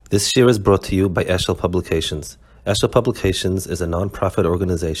This year is brought to you by Eshel Publications. Eshel Publications is a non-profit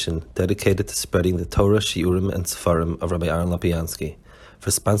organization dedicated to spreading the Torah, Shiurim, and Sefarim of Rabbi Aaron Lopiansky. For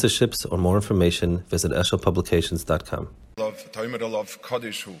sponsorships or more information, visit eshelpublications.com.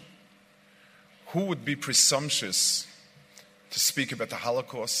 Who would be presumptuous to speak about the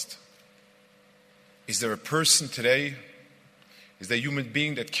Holocaust? Is there a person today, is there a human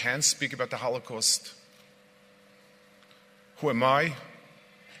being that can speak about the Holocaust? Who am I?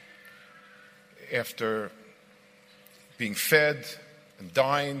 After being fed and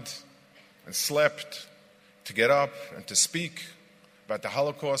dined and slept, to get up and to speak about the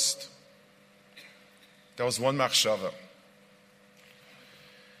Holocaust? That was one machshava.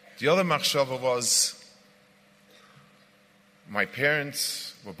 The other machshava was, my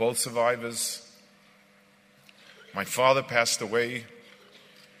parents were both survivors. My father passed away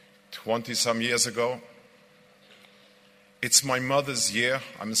 20-some years ago. It's my mother's year.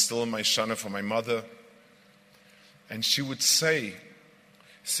 I'm still in my shana for my mother. And she would say,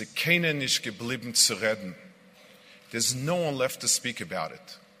 "Se keiner nicht geblieben zu reden." There's no one left to speak about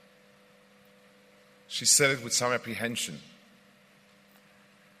it. She said it with some apprehension.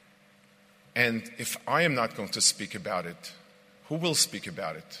 And if I am not going to speak about it, who will speak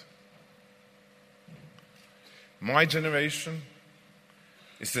about it? My generation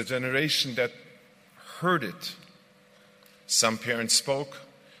is the generation that heard it. Some parents spoke,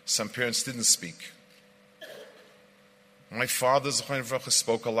 some parents didn't speak. My father,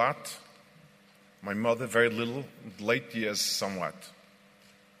 spoke a lot. My mother, very little, late years somewhat.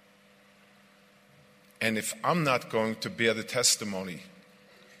 And if I'm not going to bear the testimony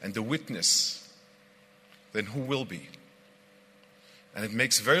and the witness, then who will be? And it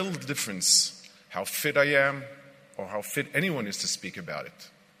makes very little difference how fit I am or how fit anyone is to speak about it.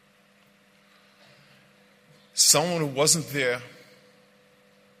 Someone who wasn't there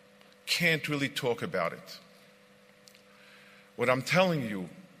can't really talk about it. What I'm telling you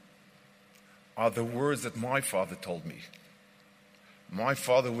are the words that my father told me. My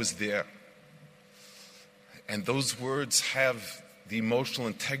father was there. And those words have the emotional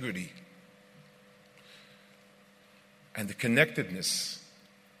integrity and the connectedness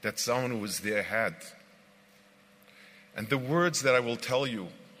that someone who was there had. And the words that I will tell you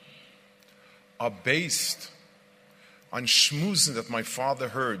are based on shmuzin that my father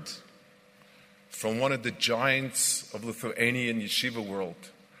heard from one of the giants of Lithuanian yeshiva world,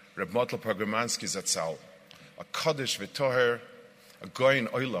 Reb Motl Pogromansky Zatzal, a Kaddish v'toher, a Goyin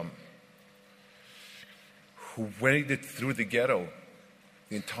Olam, who waded through the ghetto,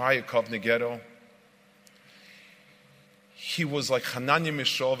 the entire Kovna ghetto. He was like Hananiah,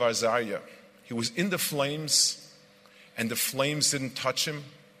 Mishael, Azariah. He was in the flames, and the flames didn't touch him.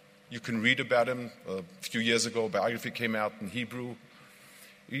 You can read about him. A few years ago, a biography came out in Hebrew.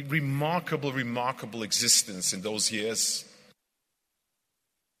 A remarkable, remarkable existence in those years.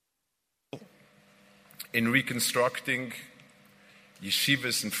 In reconstructing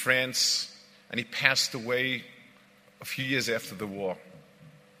yeshivas in France, and he passed away a few years after the war.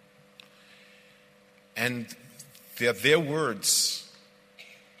 And they're their words,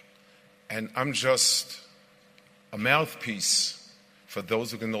 and I'm just a mouthpiece for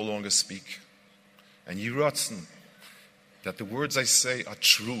those who can no longer speak. And Yiratzen, that the words I say are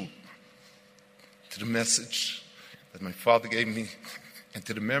true to the message that my father gave me and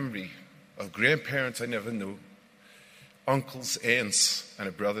to the memory of grandparents I never knew, uncles, aunts, and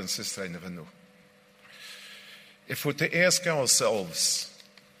a brother and sister I never knew. If we're to ask ourselves,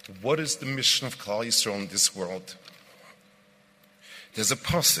 what is the mission of Klal Yisrael in this world? There's a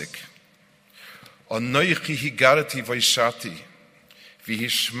pasuk, Anoichi higarati v'ishati,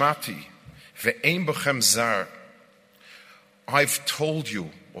 v'hishmati, v'ein b'chem zar. I've told you,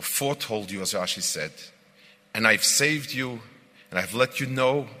 or foretold you, as Rashi said, and I've saved you, and I've let you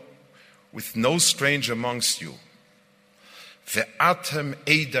know, with no stranger amongst you. Ve'atem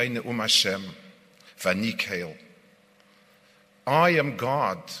eidai ne'um Hashem, v'ani keil. I am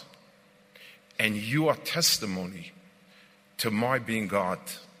God, and you are testimony to my being God.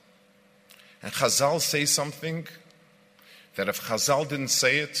 And Chazal say something that if Chazal didn't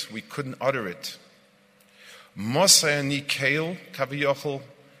say it, we couldn't utter it. Mosayani keil kaviyochel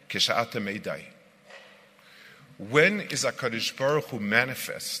kisha'atem eidai. When is HaKadosh Baruch Hu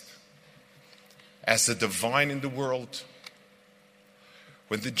manifest as the divine in the world?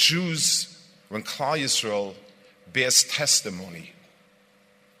 When the Jews, when Klal Yisrael bears testimony.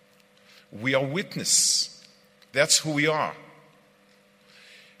 We are witness. That's who we are.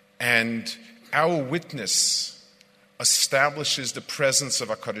 And our witness establishes the presence of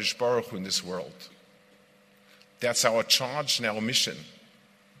HaKadosh Baruch Hu in this world. That's our charge and our mission.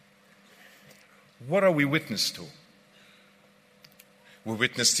 What are we witness to? We're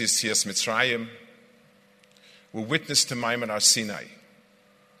witness to Yetzias Mitzrayim. We're witness to Maimon Har Sinai.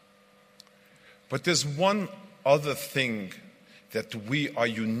 But there's one other thing that we are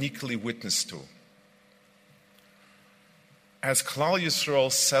uniquely witness to. As Klal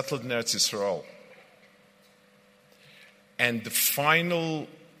Yisrael settled in Eretz Yisrael, and the final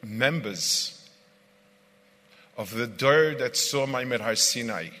members of the Dor that saw Maimon Har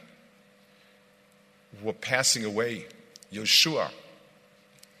Sinai were passing away, Yeshua,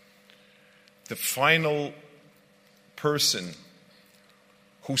 the final person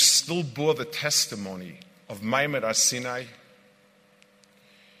who still bore the testimony of Maimon Har Sinai,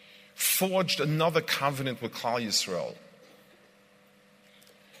 forged another covenant with Klal Yisrael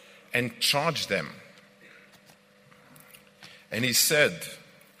and charged them. And he said,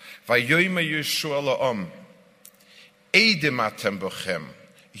 Vayomer Yeshua la'am, Eidim atem bochem,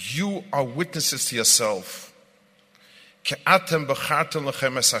 you are witnesses to yourself. Ke atem b'chartem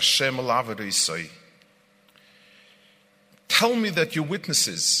lechem es Hashem l'avod isoi. Tell me that you're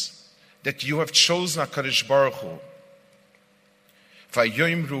witnesses, that you have chosen HaKadosh Baruch Hu.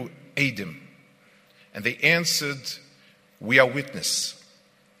 Vayoimru Eidim. And they answered, we are witness.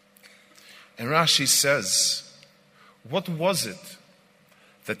 And Rashi says, what was it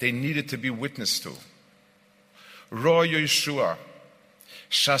that they needed to be witness to? Ro Yeshua,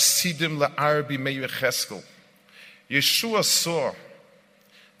 Shasidim la'arbi meyu Yecheskel. Yeshua saw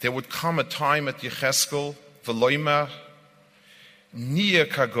there would come a time at Yecheskel, v'loima, niya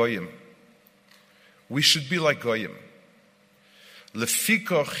kagoyim. We should be like goyim.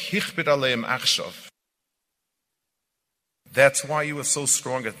 Lefikoch hichbid aleim achshav. That's why you were so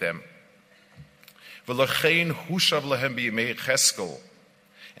strong at them. V'lechein hushav lehem b'yimei Yecheskel.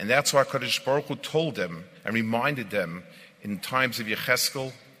 And that's why HaKadosh Baruch Hu told them and reminded them in times of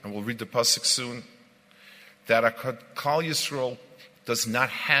Yecheskel, and we'll read the pasuk soon, that Klal Yisrael does not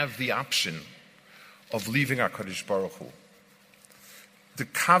have the option of leaving HaKadosh Baruch Hu. The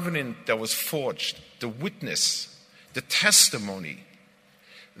covenant that was forged, the witness, the testimony,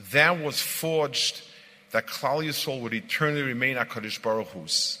 that was forged that Klal Yisrael would eternally remain HaKadosh Baruch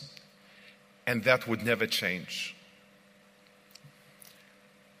Hu's, and that would never change.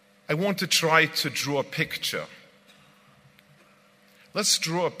 I want to try to draw a picture. Let's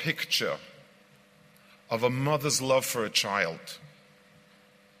draw a picture of a mother's love for a child.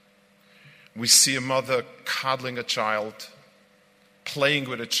 We see a mother coddling a child, playing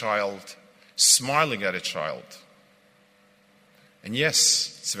with a child, smiling at a child. And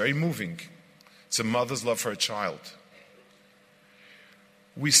yes, it's very moving. It's a mother's love for a child.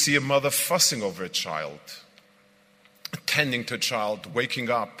 We see a mother fussing over a child, attending to a child, waking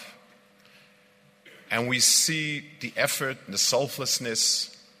up. And we see the effort and the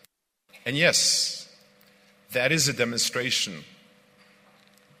selflessness. And yes, that is a demonstration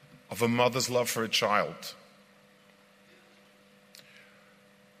of a mother's love for a child.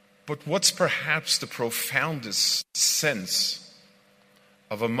 But what's perhaps the profoundest sense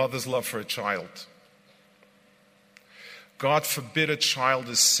of a mother's love for a child? God forbid a child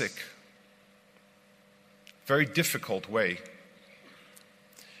is sick. Very difficult way.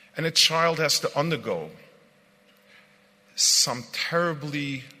 And a child has to undergo some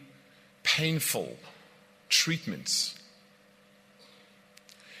terribly painful treatments.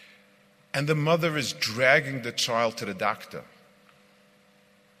 And the mother is dragging the child to the doctor.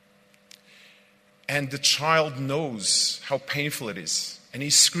 And the child knows how painful it is. And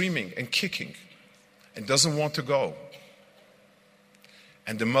he's screaming and kicking and doesn't want to go.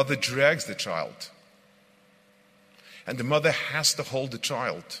 And the mother drags the child. And the mother has to hold the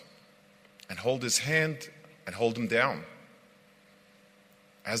child and hold his hand and hold him down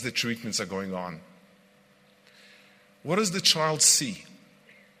as the treatments are going on. What does the child see?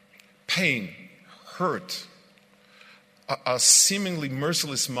 Pain, hurt, a seemingly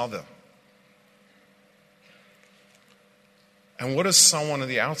merciless mother. And what does someone on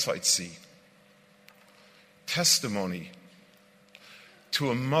the outside see? Testimony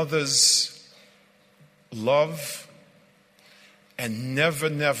to a mother's love and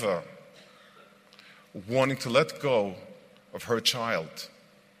never wanting to let go of her child.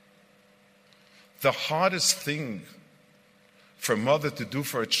 The hardest thing for a mother to do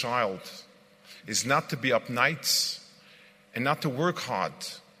for a child is not to be up nights and not to work hard.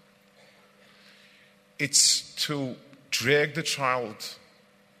 It's to drag the child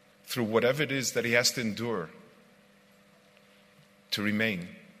through whatever it is that he has to endure to remain.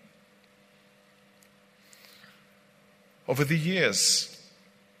 Over the years,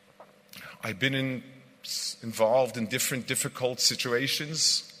 I've been involved in different difficult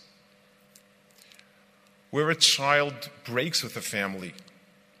situations where a child breaks with a family.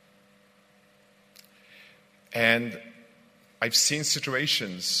 And I've seen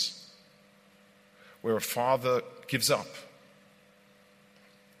situations where a father gives up.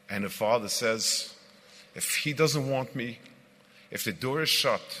 And a father says, if he doesn't want me, if the door is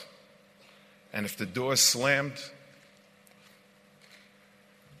shut, and if the door is slammed,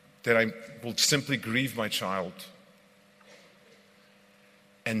 then I will simply grieve my child.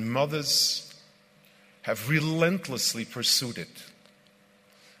 And mothers have relentlessly pursued it.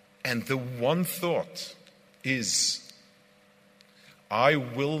 And the one thought is, I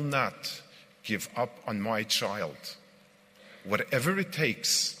will not give up on my child. Whatever it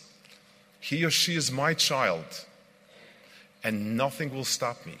takes, he or she is my child, and nothing will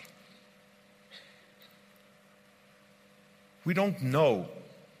stop me. We don't know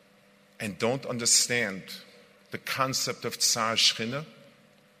and don't understand the concept of Tsar Shchina,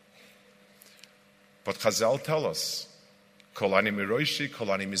 but Chazal tell us, Kol ani miroishi,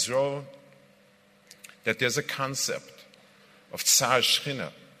 Kol ani mizro, that there's a concept of Tsar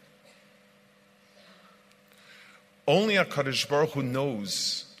Shchina. Only HaKadosh Baruch Hu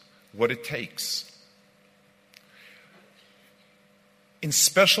knows what it takes. In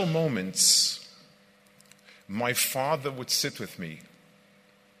special moments, my father would sit with me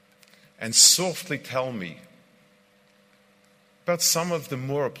and softly tell me about some of the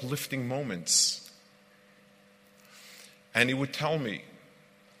more uplifting moments. And he would tell me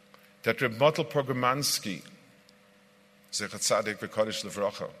that Reb Motel Pogomansky, Zecher Tzaddik v'Kodesh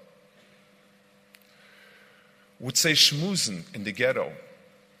Levracha, would say shmuzen in the ghetto.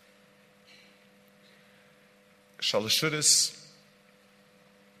 Shalashudis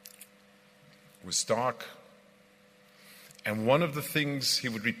was dark, and one of the things he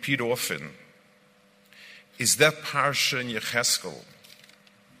would repeat often is that parsha in Yecheskel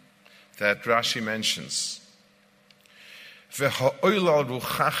that Rashi mentions. V'ha'oilal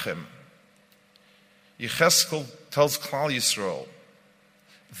ruchachem. Yecheskel tells Klal Yisrael,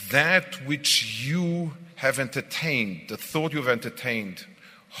 that which you have entertained, the thought you have entertained,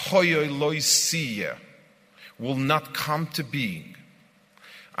 hoyoi loi siya, will not come to being.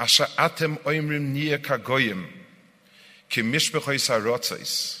 Asher atem oimrim nia kagoyim, ki mishbechois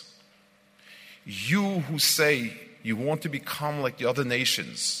harotzos. You who say you want to become like the other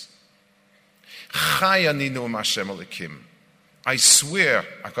nations, Chai aninu Hashem Elokim. I swear,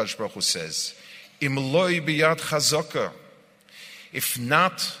 HaKadosh Baruch Hu says, Im loi biyad chazaka. If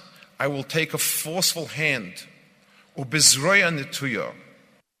not, I will take a forceful hand, ubezroya netuya,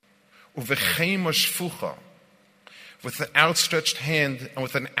 uvechema shfucha, with an outstretched hand and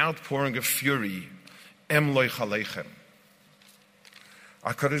with an outpouring of fury, em loi chalechem.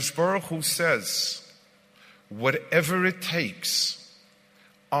 HaKadosh Baruch Hu says, whatever it takes,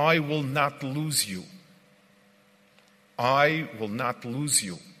 I will not lose you. I will not lose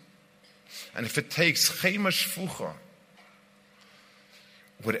you. And if it takes chema shfucha,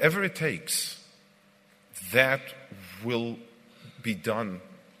 whatever it takes, that will be done,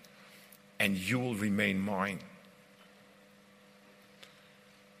 and you will remain mine.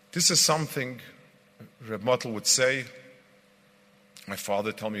 This is something Reb Motel would say. My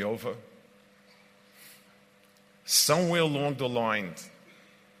father told me over. Somewhere along the line,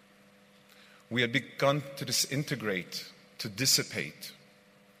 we had begun to disintegrate, to dissipate.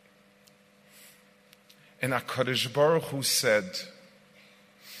 And HaKadosh Baruch Hu said,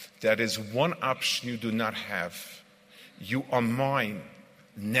 that is one option you do not have. You are mine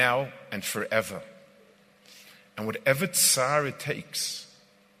now and forever. And whatever tsar it takes,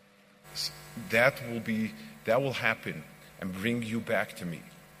 that will happen and bring you back to me.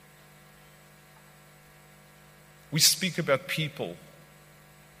 We speak about people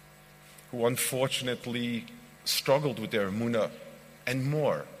who unfortunately struggled with their emunah and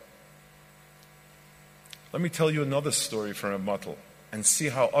more. Let me tell you another story from a Motel and see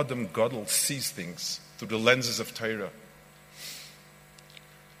how Adam Gadol sees things through the lenses of Torah.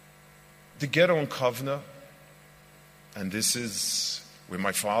 The ghetto in Kovna, and this is where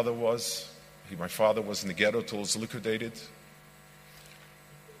my father was. My father was in the ghetto till it was liquidated.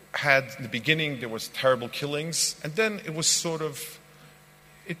 In the beginning, there was terrible killings, and then it was sort of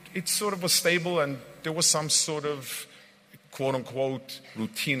was stable, and there was some sort of quote-unquote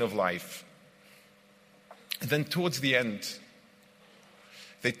routine of life. And then towards the end,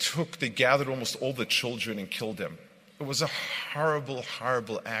 they gathered almost all the children and killed them. It was a horrible,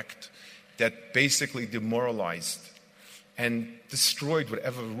 horrible act that basically demoralized and destroyed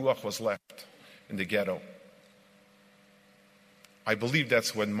whatever ruach was left in the ghetto. I believe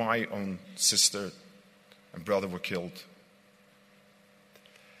that's when my own sister and brother were killed.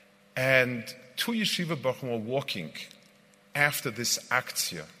 And two yeshiva bachim were walking after this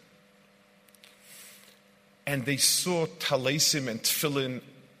aktia, and they saw talesim and tefillin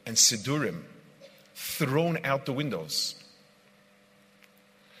and sidurim thrown out the windows.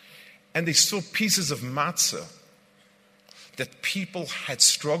 And they saw pieces of matzah that people had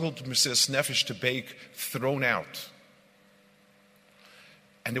struggled with Mesiras Nefesh to bake thrown out.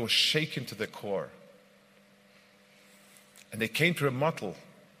 And they were shaken to their core. And they came to Ramatl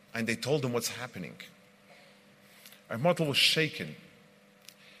and they told him what's happening. Ramatl was shaken.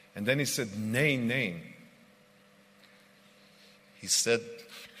 And then he said, Nein. He said,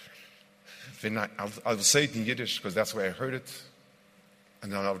 I'll say it in Yiddish because that's where I heard it,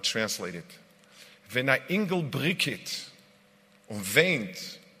 and then I'll translate it. Wenn Ingel bricket und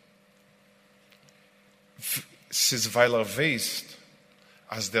weint, es ist, weil weiß,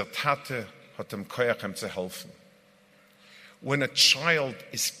 als der Tate hat dem Koyach ihm zu helfen. When a child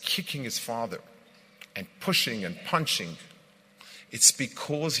is kicking his father and pushing and punching, it's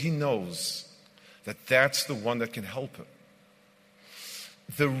because he knows that that's the one that can help him.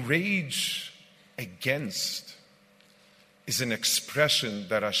 The rage against is an expression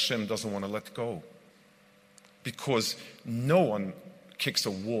that Hashem doesn't want to let go. Because no one kicks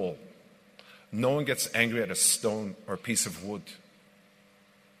a wall. No one gets angry at a stone or a piece of wood.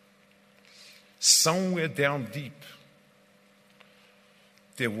 Somewhere down deep,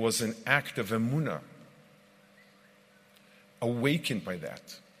 there was an act of emunah, awakened by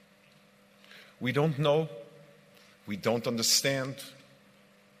that. We don't know. We don't understand.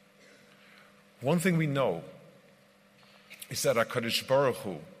 One thing we know is that HaKadosh Baruch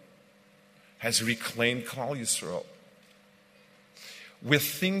Hu has reclaimed Klal Yisrael. Where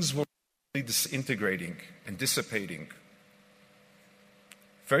things were disintegrating and dissipating,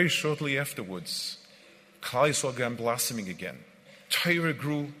 very shortly afterwards, Klal Yisrael began blossoming again. Torah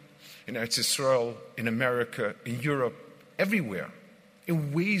grew in Eretz Yisrael, in America, in Europe, everywhere,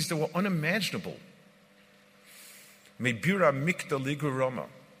 in ways that were unimaginable. Mebira mikta ligu Roma.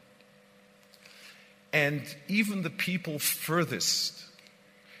 And even the people furthest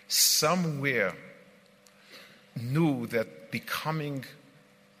somewhere knew that becoming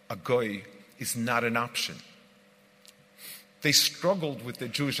a goy is not an option. They struggled with their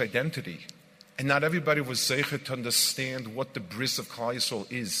Jewish identity, and not everybody was zeicher to understand what the bris of Klal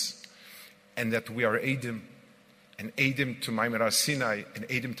Yisrael is, and that we are Eidim, and Eidim to Maimer HaSinai, and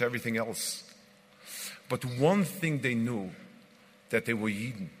Eidim to everything else. But one thing they knew, that they were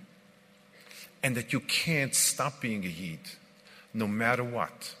Yidden, and that you can't stop being a Yid, no matter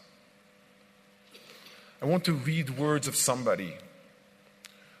what. I want to read words of somebody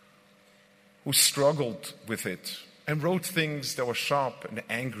who struggled with it and wrote things that were sharp and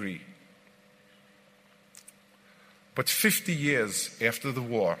angry. But 50 years after the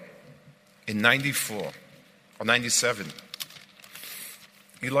war, in 94 or 97,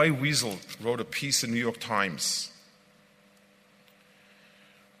 Eli Wiesel wrote a piece in the New York Times.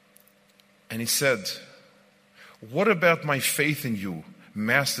 And he said, "What about my faith in you,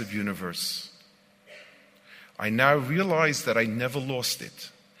 massive universe? I now realize that I never lost it,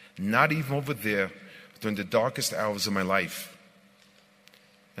 not even over there during the darkest hours of my life."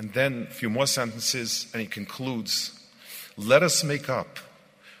 And then a few more sentences, and he concludes, "Let us make up.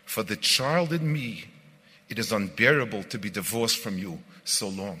 For the child in me, it is unbearable to be divorced from you so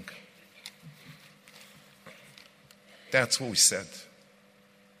long." That's what we said.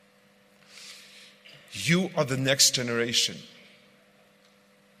 You are the next generation,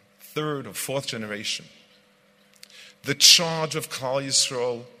 third or fourth generation. The charge of Klal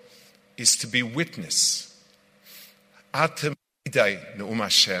Yisrael is to be witness. Atem idai ne'um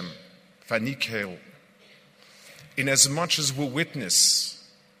Hashem, v'anikel. In as much as we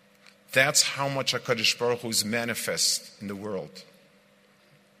witness, that's how much HaKadosh Baruch Hu is manifest in the world.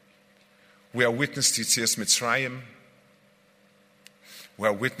 We are witness to Yetzias Mitzrayim. We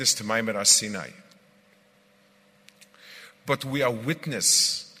are witness to Maimer HaSinai. But we are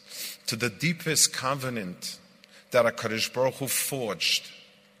witness to the deepest covenant that HaKadosh Baruch Hu forged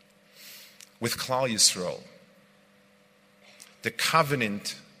with Klal Yisrael. The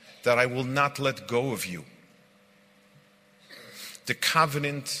covenant that I will not let go of you. The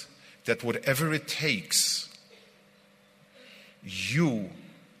covenant that whatever it takes, you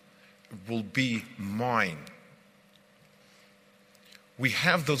will be mine. We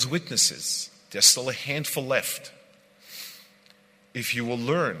have those witnesses. There's still a handful left. If you will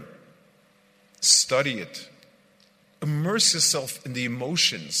learn, study it, immerse yourself in the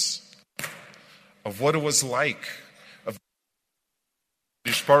emotions of what it was like, of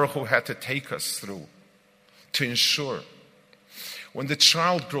what Baruch Hu had to take us through to ensure when the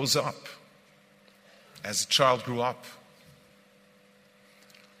child grows up as a child grew up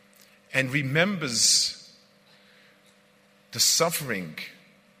and remembers the suffering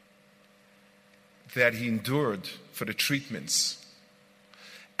that he endured for the treatments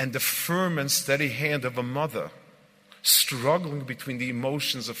and the firm and steady hand of a mother struggling between the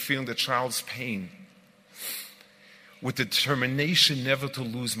emotions of feeling the child's pain with the determination never to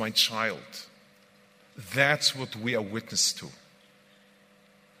lose my child. That's what we are witness to.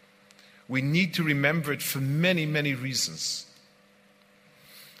 We need to remember it for many, many reasons.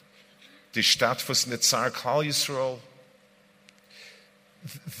 Die Stattfuss in the Tsar Klal Yisrael,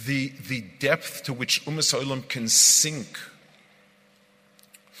 the depth to which Olam can sink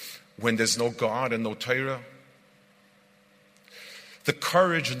when there's no God and no Torah, the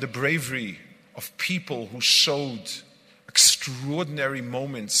courage and the bravery of people who showed extraordinary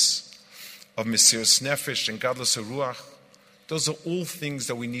moments of Mesiras Nefesh and Gadlus HaRuach, those are all things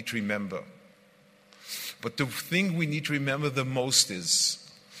that we need to remember. But the thing we need to remember the most is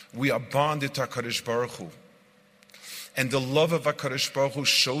we are bonded to HaKadosh Baruch Hu. And the love of HaKadosh Baruch Hu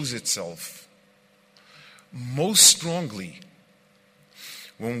shows itself most strongly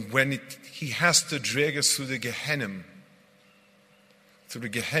when he has to drag us through the Gehennim, through the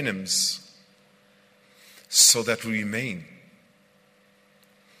Gehennims, so that we remain.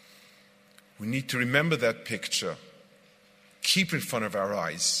 We need to remember that picture, keep in front of our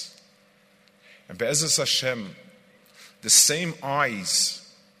eyes. And Be'ezus Hashem, the same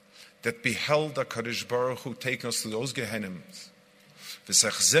eyes that beheld HaKadosh Baruch Hu taking us through those Gehennims,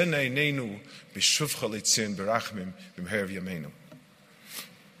 v'sachzen eineinu b'shuvcha l'tzion b'rachmim b'mher v'yameinu.